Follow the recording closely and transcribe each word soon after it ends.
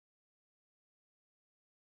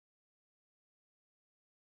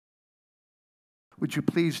would you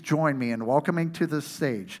please join me in welcoming to the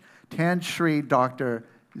stage Tan Shri Dr.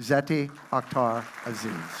 Zeti Aktar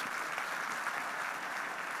Aziz.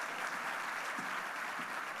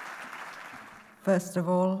 First of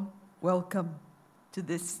all, welcome to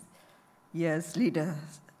this year's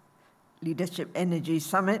Leadership Energy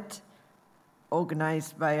Summit,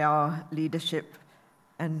 organized by our Leadership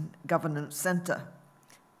and Governance Center.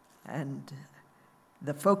 And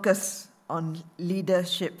the focus on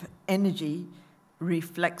leadership energy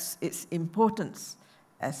reflects its importance,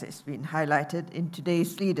 as it's been highlighted in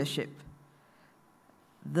today's leadership.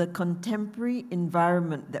 The contemporary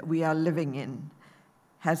environment that we are living in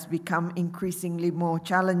has become increasingly more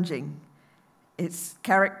challenging. It's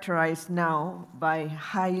characterized now by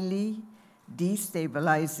highly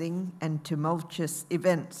destabilizing and tumultuous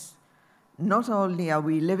events. Not only are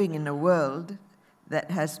we living in a world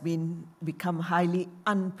that has become highly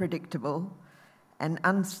unpredictable and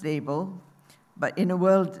unstable, but in a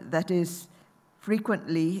world that is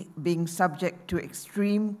frequently being subject to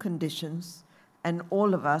extreme conditions, and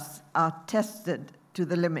all of us are tested to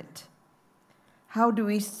the limit. How do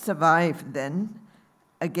we survive, then,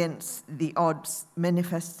 against the odds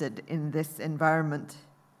manifested in this environment?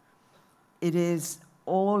 It is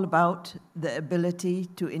all about the ability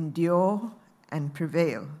to endure and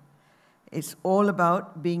prevail. It's all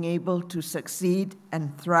about being able to succeed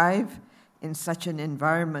and thrive in such an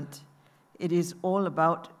environment. It is all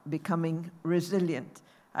about becoming resilient.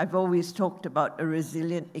 I've always talked about a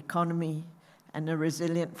resilient economy and a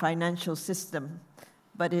resilient financial system,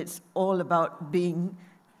 but it's all about being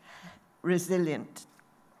resilient,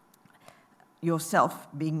 yourself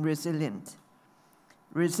being resilient.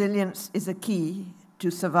 Resilience is a key to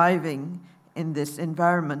surviving in this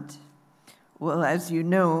environment. Well, as you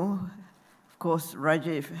know, of course,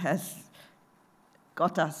 Rajiv has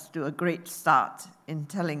got us to a great start in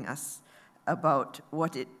telling us about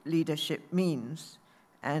what leadership means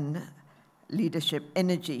and leadership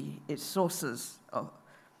energy, its sources of.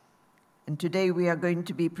 And today we are going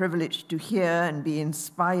to be privileged to hear and be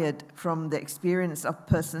inspired from the experience of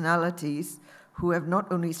personalities who have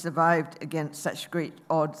not only survived against such great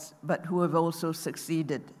odds, but who have also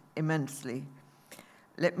succeeded immensely.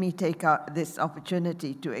 Let me take this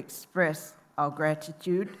opportunity to express our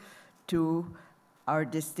gratitude to our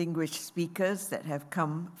distinguished speakers that have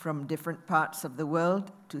come from different parts of the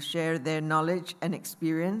world to share their knowledge and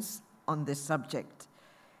experience on this subject.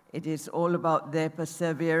 It is all about their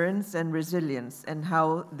perseverance and resilience and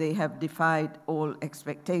how they have defied all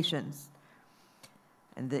expectations.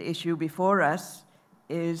 And the issue before us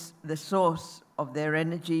is the source of their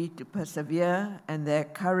energy to persevere and their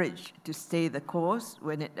courage to stay the course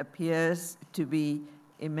when it appears to be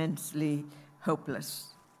immensely hopeless.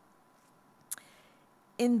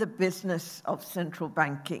 In the business of central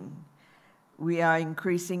banking, we are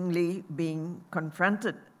increasingly being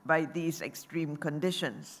confronted by these extreme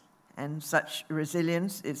conditions, and such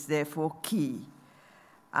resilience is therefore key.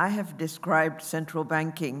 I have described central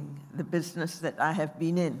banking, the business that I have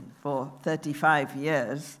been in for 35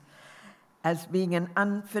 years, as being an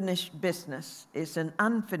unfinished business. It's an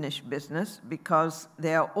unfinished business because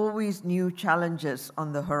there are always new challenges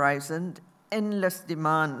on the horizon, endless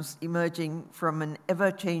demands emerging from an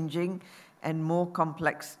ever-changing and more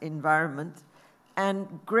complex environment,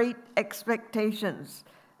 and great expectations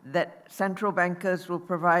that central bankers will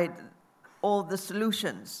provide all the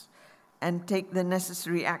solutions and take the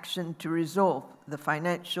necessary action to resolve the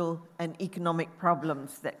financial and economic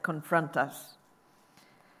problems that confront us.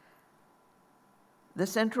 The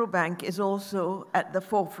central bank is also at the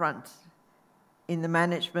forefront in the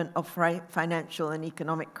management of financial and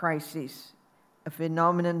economic crises, a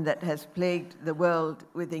phenomenon that has plagued the world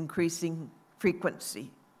with increasing frequency.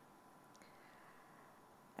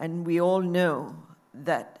 And we all know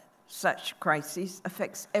that such crisis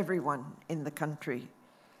affects everyone in the country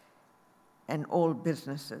and all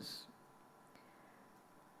businesses.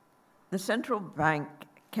 The central bank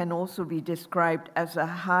can also be described as a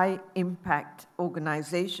high-impact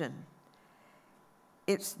organization.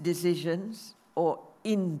 Its decisions or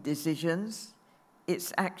indecisions,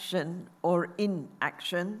 its action or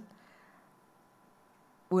inaction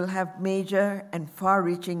will have major and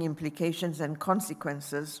far-reaching implications and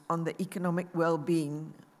consequences on the economic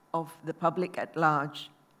well-being of the public at large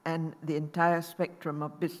and the entire spectrum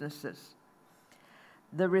of businesses.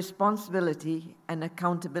 The responsibility and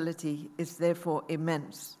accountability is therefore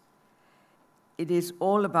immense. It is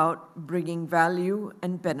all about bringing value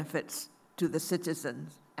and benefits to the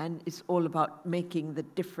citizens, and it's all about making the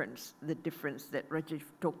difference that Rajiv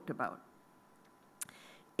talked about.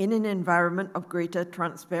 In an environment of greater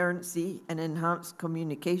transparency and enhanced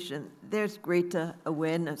communication, there's greater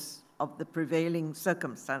awareness of the prevailing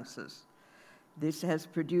circumstances. This has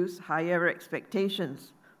produced higher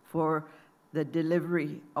expectations for the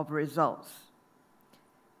delivery of results.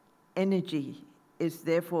 Energy is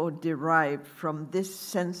therefore derived from this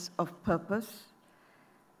sense of purpose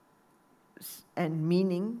and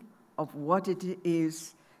meaning of what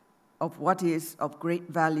is of great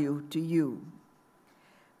value to you.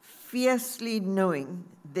 Fiercely knowing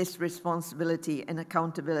this responsibility and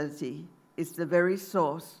accountability is the very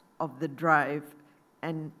source of the drive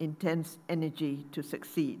and intense energy to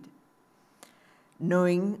succeed.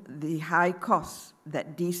 Knowing the high costs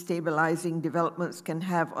that destabilizing developments can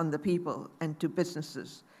have on the people and to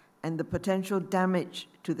businesses, and the potential damage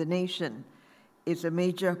to the nation, is a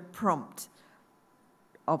major prompt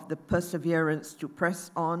of the perseverance to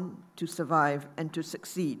press on, to survive, and to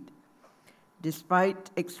succeed.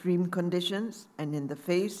 Despite extreme conditions and in the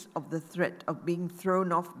face of the threat of being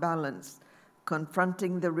thrown off balance,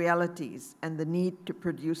 confronting the realities and the need to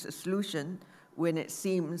produce a solution when it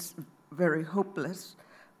seems very hopeless,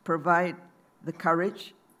 provide the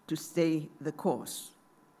courage to stay the course.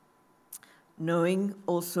 Knowing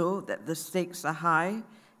also that the stakes are high,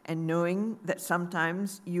 and knowing that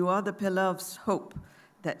sometimes you are the pillar of hope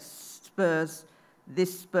that spurs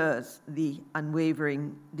the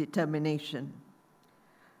unwavering determination.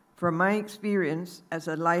 From my experience as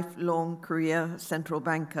a lifelong career central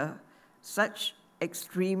banker, such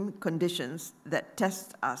extreme conditions that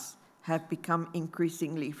test us have become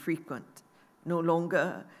increasingly frequent. No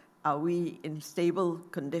longer are we in stable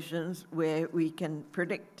conditions where we can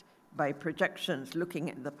predict by projections, looking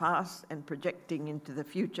at the past and projecting into the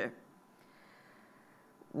future.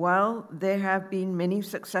 While there have been many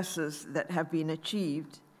successes that have been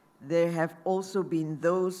achieved, there have also been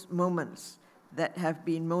those moments that have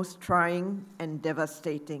been most trying and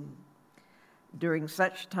devastating. During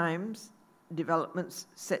such times, developments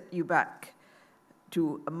set you back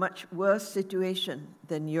to a much worse situation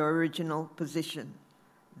than your original position.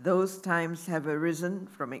 Those times have arisen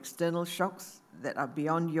from external shocks that are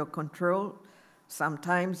beyond your control.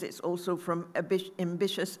 Sometimes it's also from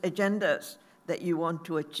ambitious agendas that you want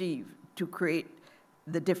to achieve, to create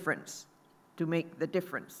the difference, to make the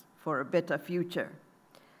difference for a better future.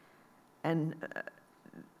 And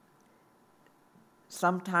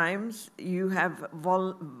sometimes you have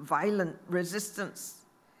violent resistance,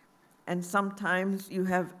 and sometimes you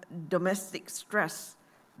have domestic stress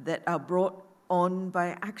that are brought on by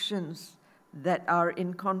actions that are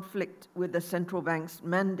in conflict with the central bank's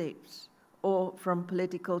mandates or from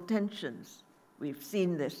political tensions. We've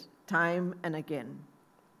seen this time and again.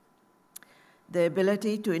 The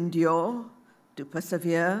ability to endure, to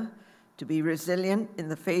persevere, to be resilient in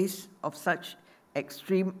the face of such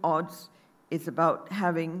extreme odds is about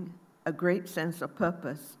having a great sense of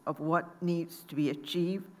purpose of what needs to be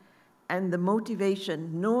achieved, and the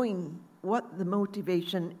motivation, knowing what the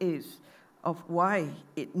motivation is of why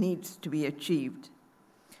it needs to be achieved.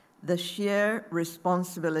 The sheer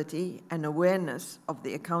responsibility and awareness of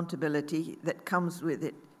the accountability that comes with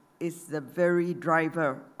it is the very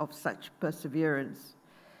driver of such perseverance.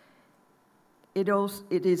 It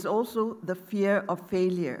is also the fear of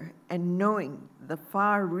failure and knowing the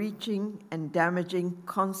far-reaching and damaging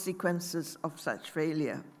consequences of such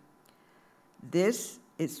failure. This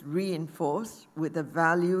is reinforced with the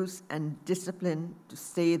values and discipline to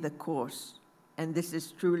stay the course. And this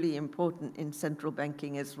is truly important in central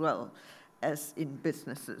banking as well as in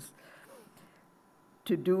businesses.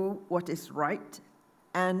 To do what is right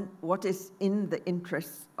and what is in the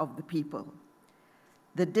interests of the people.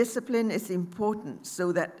 The discipline is important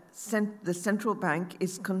so that the central bank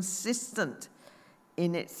is consistent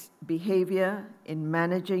in its behavior in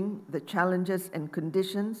managing the challenges and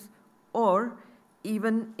conditions, or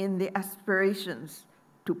even in the aspirations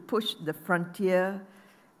to push the frontier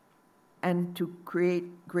and to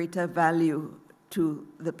create greater value to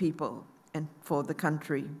the people and for the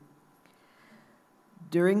country.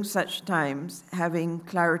 During such times, having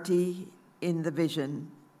clarity in the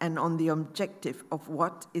vision and on the objective of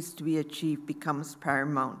what is to be achieved becomes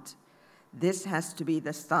paramount. This has to be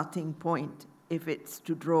the starting point if it's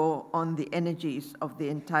to draw on the energies of the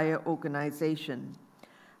entire organization.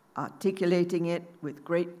 Articulating it with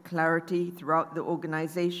great clarity throughout the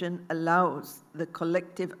organization allows the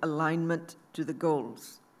collective alignment to the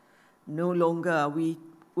goals. No longer are we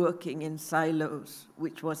working in silos,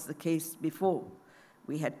 which was the case before.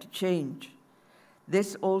 We had to change.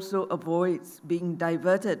 This also avoids being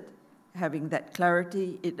diverted. Having that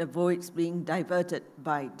clarity, it avoids being diverted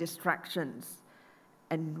by distractions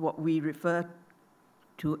and what we refer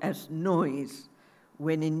to as noise,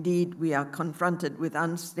 when indeed we are confronted with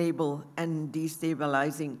unstable and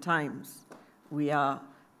destabilizing times. We are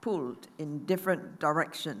pulled in different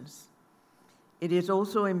directions. It is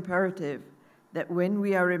also imperative that when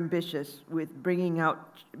we are ambitious with bringing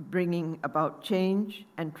about change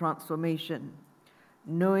and transformation,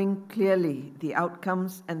 knowing clearly the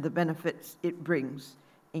outcomes and the benefits it brings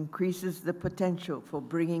increases the potential for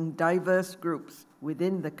bringing diverse groups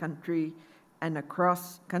within the country and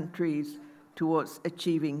across countries towards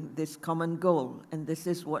achieving this common goal. And this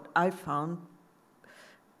is what I found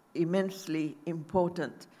immensely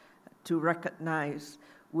important to recognize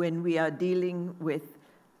when we are dealing with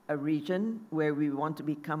a region where we want to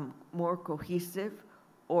become more cohesive,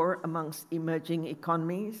 or amongst emerging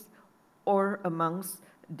economies, or amongst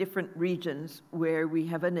different regions where we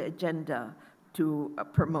have an agenda to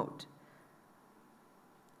promote.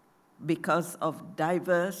 Because of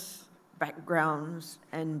diverse backgrounds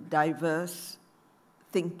and diverse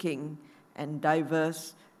thinking and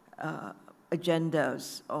diverse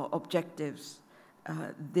agendas or objectives,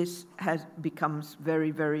 this becomes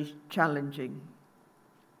very, very challenging.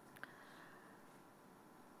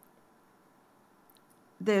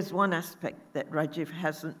 There's one aspect that Rajiv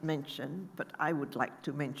hasn't mentioned, but I would like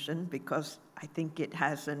to mention because I think it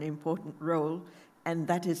has an important role, and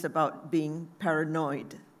that is about being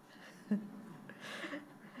paranoid.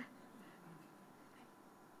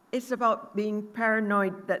 It's about being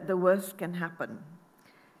paranoid that the worst can happen.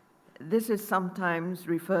 This is sometimes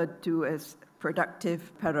referred to as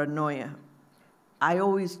productive paranoia. I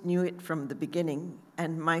always knew it from the beginning,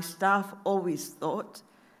 and my staff always thought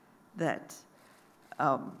that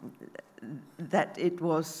it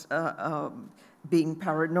was being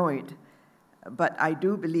paranoid. But I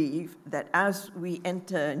do believe that as we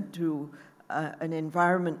enter into an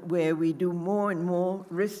environment where we do more and more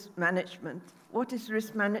risk management, what is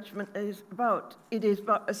risk management is about? It is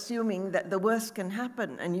about assuming that the worst can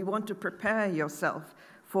happen and you want to prepare yourself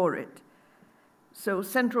for it. So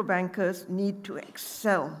central bankers need to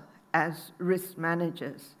excel as risk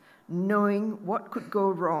managers, knowing what could go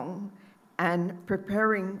wrong and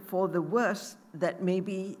preparing for the worst that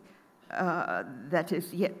that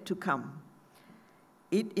is yet to come.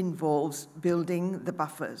 It involves building the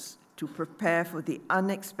buffers to prepare for the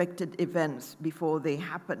unexpected events before they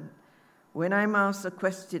happen. When I'm asked a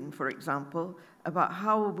question, for example, about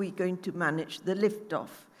how are we going to manage the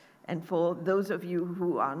liftoff, and for those of you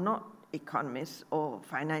who are not economists or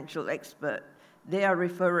financial experts, they are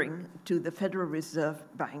referring to the Federal Reserve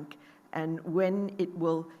Bank and when it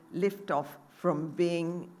will lift off from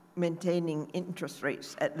maintaining interest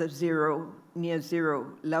rates at the near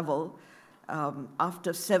zero level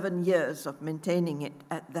after 7 years of maintaining it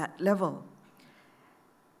at that level.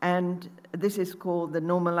 And this is called the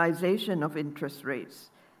normalization of interest rates.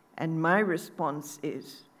 And my response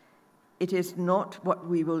is, it is not what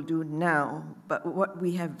we will do now, but what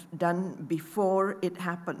we have done before it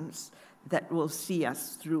happens that will see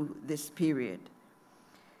us through this period.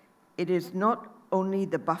 It is not only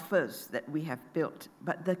the buffers that we have built,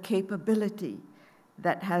 but the capability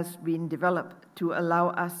that has been developed to allow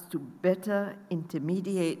us to better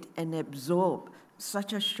intermediate and absorb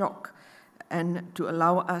such a shock, and to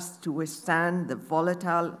allow us to withstand the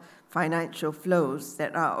volatile financial flows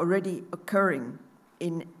that are already occurring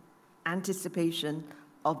in anticipation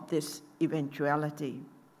of this eventuality.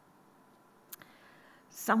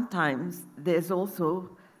 Sometimes there's also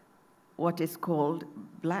what is called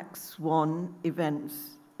black swan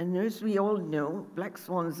events. And as we all know, black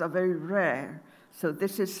swans are very rare. So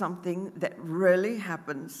this is something that rarely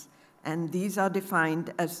happens. And these are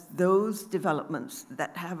defined as those developments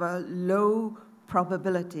that have a low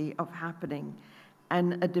probability of happening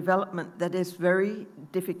and a development that is very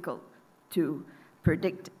difficult to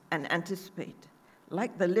predict and anticipate.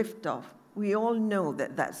 Like the liftoff, we all know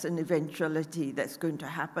that that's an eventuality that's going to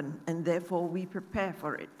happen, and therefore we prepare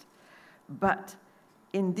for it. But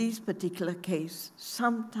in these particular cases,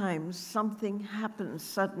 sometimes something happens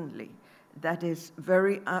suddenly that is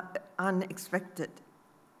very unexpected.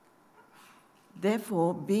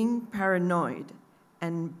 Therefore, being paranoid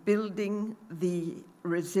and building the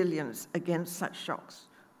resilience against such shocks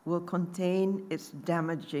will contain its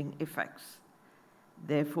damaging effects.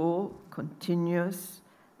 Therefore, continuous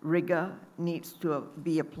rigor needs to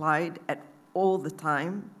be applied at all the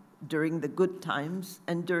time, during the good times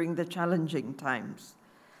and during the challenging times.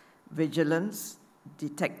 Vigilance,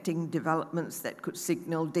 detecting developments that could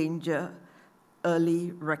signal danger,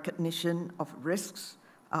 early recognition of risks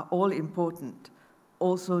are all important.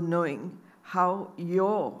 Also knowing how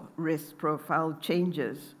your risk profile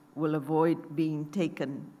changes will avoid being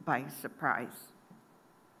taken by surprise.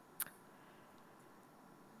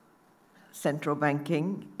 central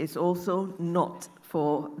banking is also not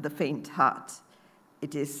for the faint heart.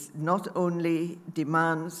 It is not only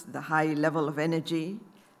demands the high level of energy,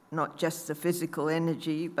 not just the physical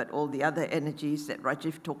energy, but all the other energies that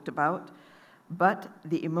Rajiv talked about, but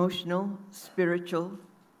the emotional, spiritual,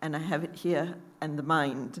 and I have it here, and the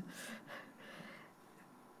mind.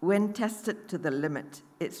 When tested to the limit,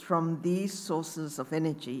 it's from these sources of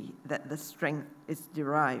energy that the strength is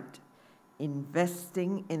derived.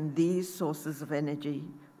 Investing in these sources of energy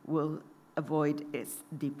will avoid its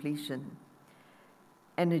depletion.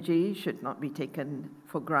 Energy should not be taken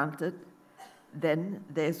for granted. Then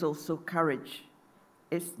there's also courage.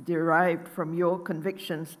 It's derived from your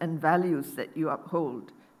convictions and values that you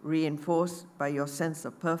uphold, reinforced by your sense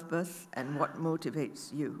of purpose and what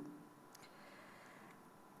motivates you.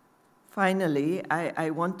 Finally, I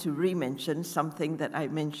want to re-mention something that I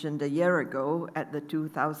mentioned a year ago at the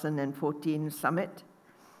 2014 summit.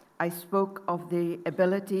 I spoke of the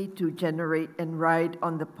ability to generate and ride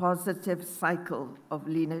on the positive cycle of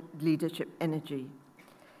leadership energy.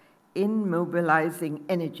 In mobilizing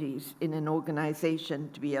energies in an organization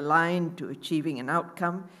to be aligned to achieving an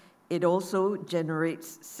outcome, it also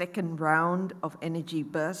generates second round of energy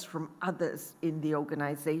bursts from others in the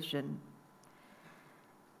organization.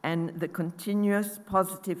 And the continuous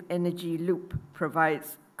positive energy loop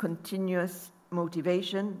provides continuous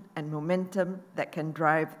motivation and momentum that can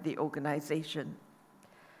drive the organization.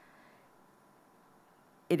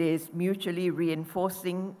 It is mutually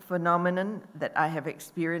reinforcing phenomenon that I have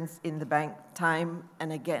experienced in the bank time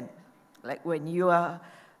and again. Like when your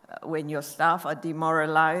staff are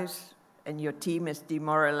demoralized and your team is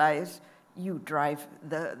demoralized, you drive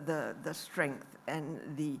the strength and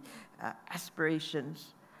the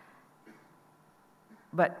aspirations.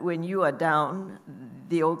 But when you are down,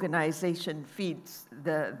 the organization feeds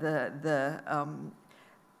the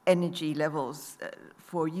energy levels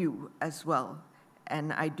for you as well.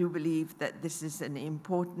 And I do believe that this is an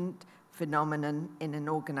important phenomenon in an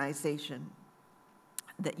organization,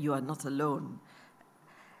 that you are not alone.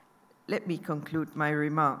 Let me conclude my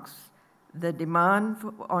remarks. The demand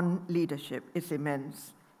on leadership is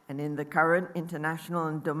immense, and in the current international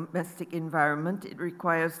and domestic environment, it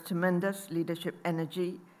requires tremendous leadership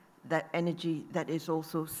energy that is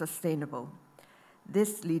also sustainable.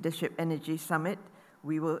 This Leadership Energy Summit,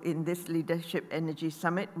 in this Leadership Energy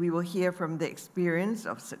Summit, we will hear from the experience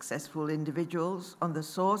of successful individuals on the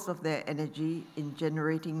source of their energy in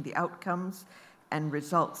generating the outcomes and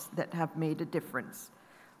results that have made a difference.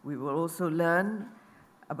 We will also learn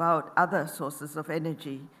about other sources of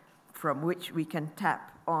energy from which we can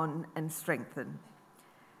tap on and strengthen.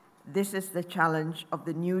 This is the challenge of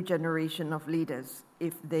the new generation of leaders,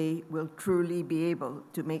 if they will truly be able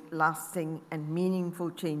to make lasting and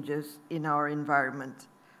meaningful changes in our environment.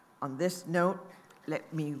 On this note,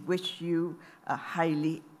 let me wish you a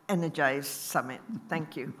highly energized summit.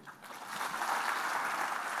 Thank you.